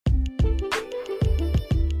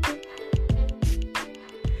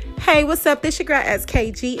Hey, what's up? This your girl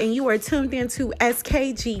SKG, and you are tuned into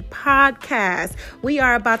SKG Podcast. We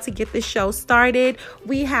are about to get the show started.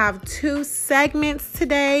 We have 2 segments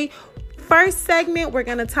today. First segment, we're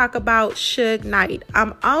going to talk about Suge Knight.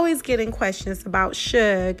 I'm always getting questions about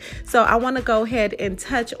Suge, so I want to go ahead and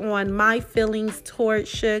touch on my feelings towards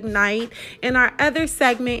Suge Knight. And our other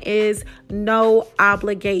segment is no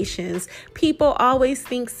obligations. People always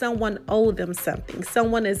think someone owes them something.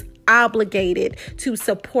 Someone is obligated to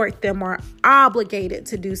support them or obligated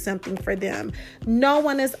to do something for them. No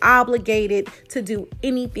one is obligated to do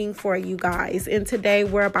anything for you guys. And today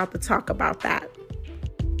we're about to talk about that.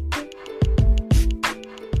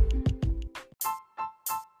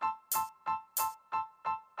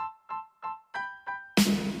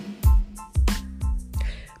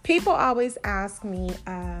 People always ask me,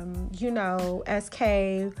 SK,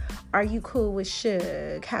 are you cool with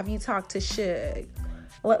Suge? Have you talked to Suge?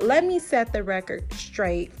 Let me set the record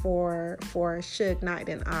straight for Suge Knight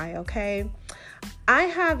and I, okay? I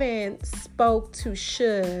haven't spoke to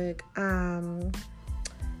Suge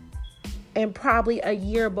in probably a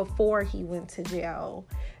year before he went to jail.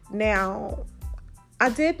 Now, I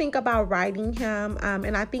did think about writing him,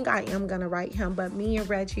 and I think I am going to write him, but me and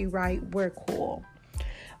Reggie Wright, we're cool.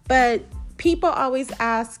 But people always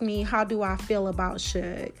ask me, how do I feel about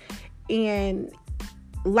Suge? And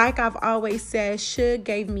like I've always said, Suge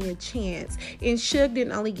gave me a chance. And Suge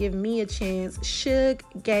didn't only give me a chance. Suge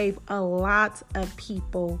gave a lot of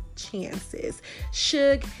people chances.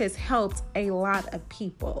 Suge has helped a lot of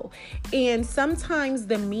people. And sometimes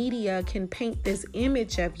the media can paint this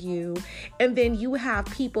image of you, and then you have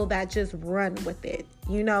people that just run with it.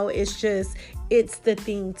 It's the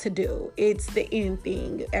thing to do. It's the end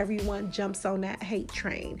thing. Everyone jumps on that hate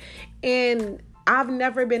train. And I've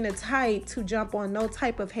never been the type to jump on no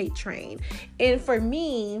type of hate train. And for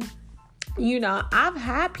me, I've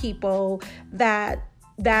had people that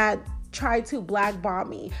try to blackball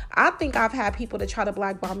me. I think I've had people that try to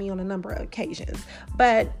blackball me on a number of occasions.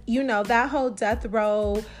 But, that whole death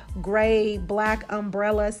row, gray, black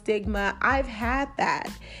umbrella stigma, I've had that.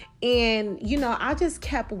 And, I just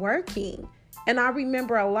kept working. And I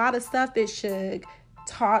remember a lot of stuff that Suge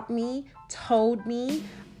taught me, told me.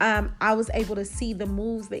 I was able to see the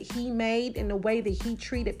moves that he made and the way that he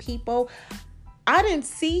treated people. I didn't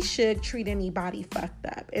see Suge treat anybody fucked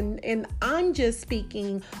up. And I'm just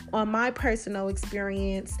speaking on my personal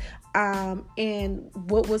experience and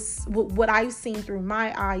what I've seen through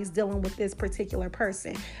my eyes dealing with this particular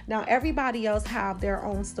person. Now, everybody else have their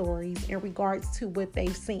own stories in regards to what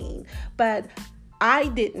they've seen. But I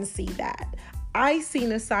didn't see that. I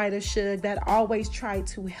seen a side of Suge that always tried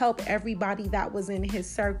to help everybody that was in his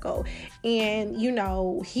circle. And,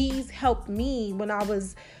 he's helped me when I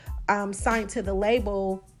was signed to the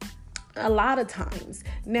label a lot of times.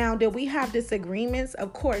 Now, did we have disagreements?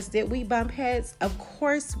 Of course. Did we bump heads? Of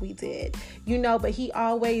course we did. But he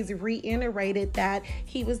always reiterated that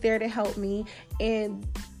he was there to help me. And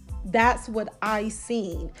that's what I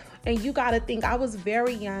seen. And you got to think, I was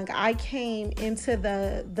very young. I came into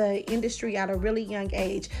the industry at a really young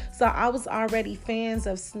age. So I was already fans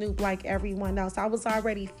of Snoop like everyone else. I was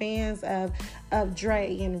already fans of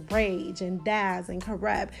Dre and Rage and Daz and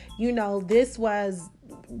Corrupt. This was,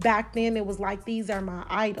 back then it was like, these are my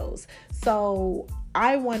idols. So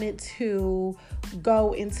I wanted to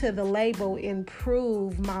go into the label and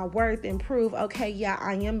prove my worth and prove, okay, yeah,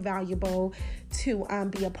 I am valuable to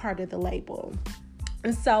be a part of the label.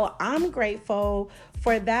 And so I'm grateful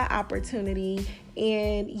for that opportunity.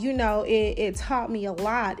 And, it taught me a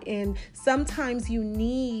lot. And sometimes you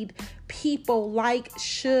need people like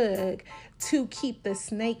Suge to keep the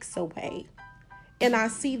snakes away. And I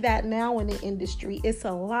see that now in the industry. It's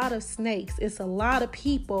a lot of snakes. It's a lot of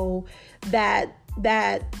people that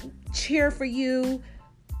cheer for you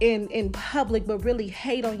in public, but really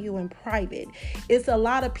hate on you in private. It's a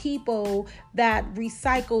lot of people that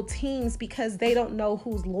recycle teams because they don't know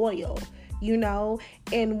who's loyal,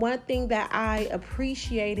 And one thing that I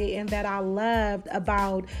appreciated and that I loved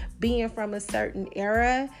about being from a certain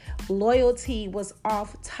era, loyalty was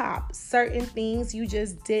off top. Certain things you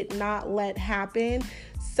just did not let happen.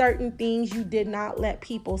 Certain things you did not let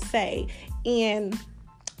people say. And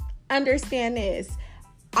understand this,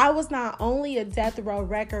 I was not only a Death Row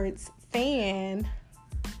Records fan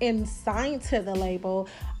and signed to the label,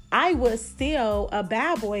 I was still a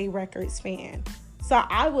Bad Boy Records fan. So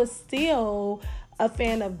I was still a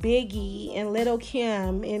fan of Biggie and Lil'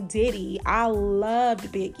 Kim and Diddy. I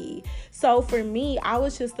loved Biggie. So for me, I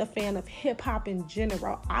was just a fan of hip hop in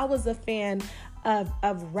general. I was a fan of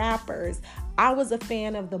rappers. I was a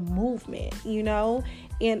fan of the movement,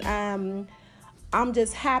 And I'm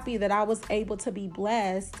just happy that I was able to be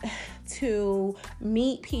blessed to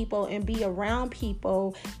meet people and be around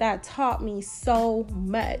people that taught me so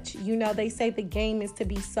much. You know, they say the game is to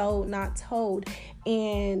be sold, not told.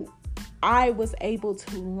 And I was able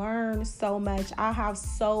to learn so much. I have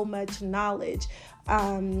so much knowledge.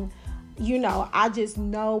 You know, I just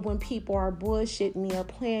know when people are bullshitting me or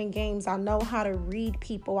playing games. I know how to read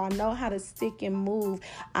people. I know how to stick and move.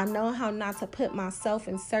 I know how not to put myself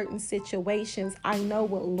in certain situations. I know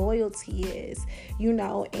what loyalty is, you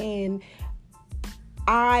know, and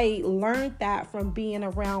I learned that from being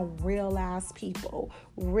around real ass people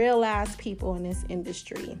in this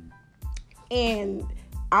industry. And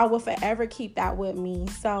I will forever keep that with me.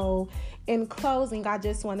 So in closing, I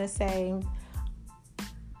just want to say,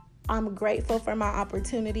 I'm grateful for my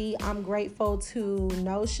opportunity. I'm grateful to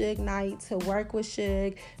know Suge Knight, to work with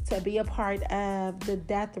Suge, to be a part of the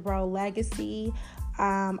Death Row legacy.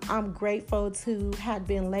 I'm grateful to have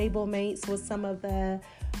been label mates with some of the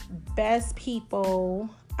best people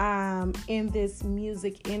in this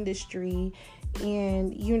music industry.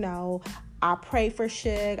 And, you know, I pray for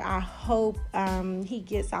Suge. I hope he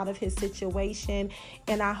gets out of his situation.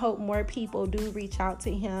 And I hope more people do reach out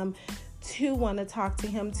to him, to want to talk to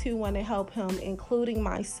him, to want to help him, including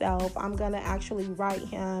myself. I'm going to actually write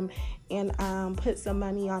him and put some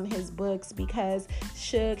money on his books, because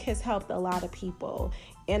Suge has helped a lot of people.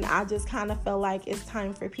 And I just kind of feel like it's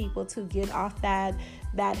time for people to get off that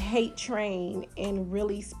hate train and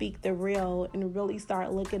really speak the real and really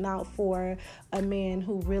start looking out for a man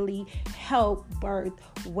who really helped birth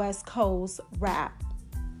West Coast rap.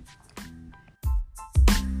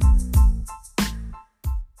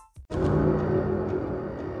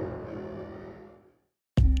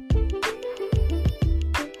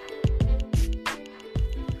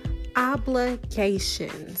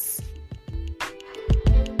 Obligations.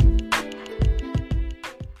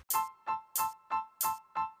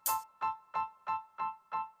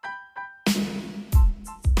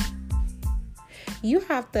 You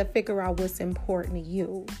have to figure out what's important to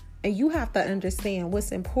you. And you have to understand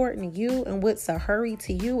what's important to you and what's a hurry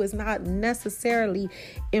to you is not necessarily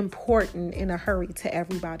important in a hurry to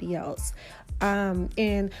everybody else.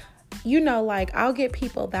 And you know, like, I'll get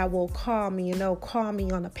people that will call me and they'll call me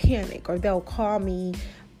on a panic, or they'll call me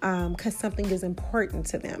because something is important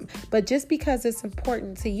to them. But just because it's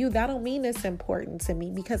important to you, that don't mean it's important to me,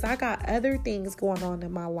 because I got other things going on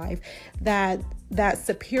in my life that's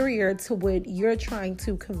superior to what you're trying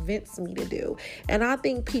to convince me to do. And I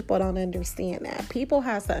think people don't understand that. People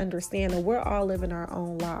have to understand that we're all living our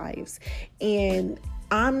own lives. And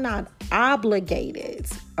I'm not obligated,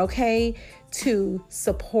 okay, to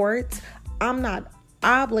support. I'm not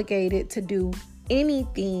obligated to do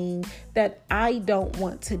anything that I don't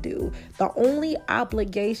want to do. The only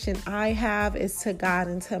obligation I have is to God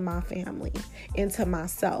and to my family and to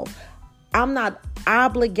myself. I'm not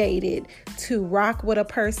obligated to rock with a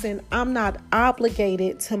person. I'm not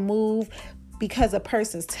obligated to move because a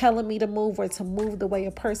person's telling me to move, or to move the way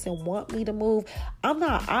a person want me to move. I'm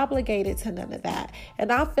not obligated to none of that.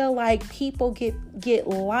 And I feel like people get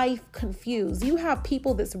life confused. You have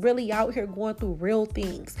people that's really out here going through real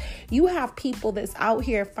things. You have people that's out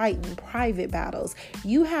here fighting private battles.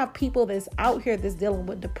 You have people that's out here that's dealing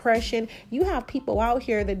with depression. You have people out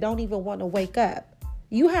here that don't even want to wake up.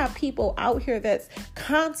 You have people out here that's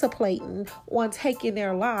contemplating on taking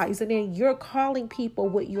their lives, and then you're calling people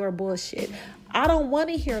with your bullshit. I don't want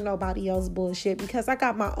to hear nobody else bullshit, because I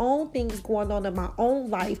got my own things going on in my own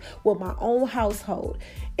life with my own household,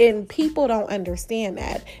 and people don't understand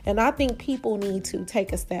that. And I think people need to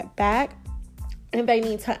take a step back, and they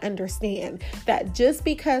need to understand that just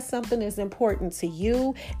because something is important to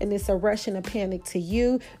you and it's a rush and a panic to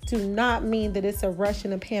you, do not mean that it's a rush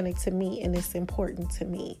and a panic to me and it's important to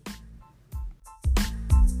me.